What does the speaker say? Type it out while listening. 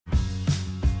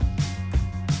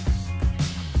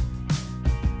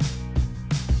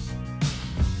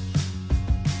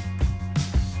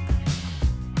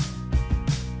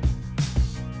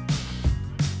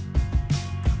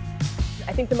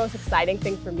think the most exciting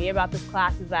thing for me about this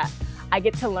class is that I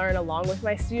get to learn along with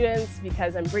my students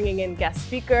because I'm bringing in guest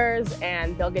speakers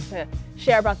and they'll get to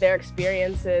share about their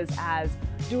experiences as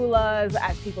doulas,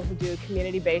 as people who do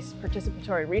community-based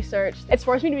participatory research. It's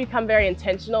forced me to become very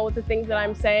intentional with the things that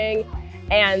I'm saying.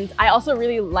 And I also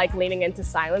really like leaning into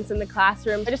silence in the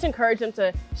classroom. I just encourage them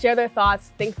to share their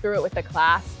thoughts, think through it with the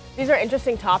class. These are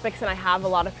interesting topics and I have a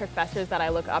lot of professors that I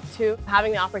look up to.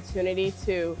 Having the opportunity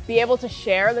to be able to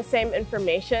share the same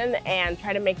information and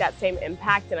try to make that same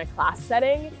impact in a class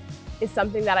setting is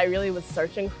something that I really was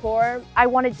searching for. I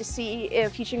wanted to see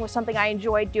if teaching was something I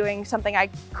enjoyed doing, something I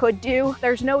could do.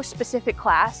 There's no specific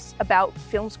class about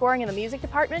film scoring in the music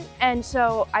department, and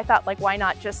so I thought, like, why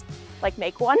not just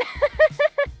make one?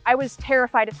 I was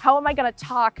terrified of how am I gonna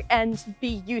talk and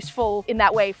be useful in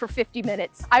that way for 50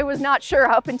 minutes. I was not sure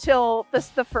up until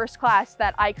the first class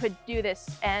that I could do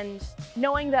this, and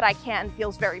knowing that I can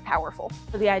feels very powerful.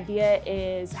 So the idea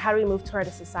is, how do we move toward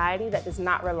a society that does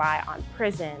not rely on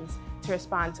prisons to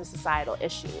respond to societal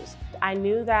issues? I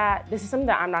knew that this is something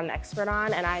that I'm not an expert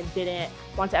on, and I didn't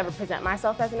want to ever present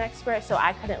myself as an expert, so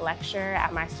I couldn't lecture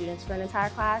at my students for an entire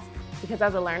class, because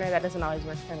as a learner, that doesn't always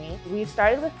work for me. We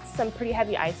started with some pretty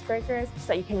heavy icebreakers so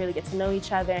that you can really get to know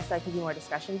each other and so that it can be more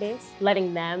discussion-based.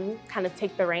 Letting them kind of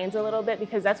take the reins a little bit,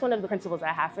 because that's one of the principles I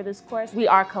have for this course. We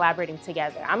are collaborating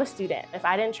together. I'm a student. If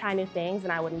I didn't try new things,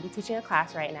 then I wouldn't be teaching a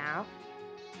class right now.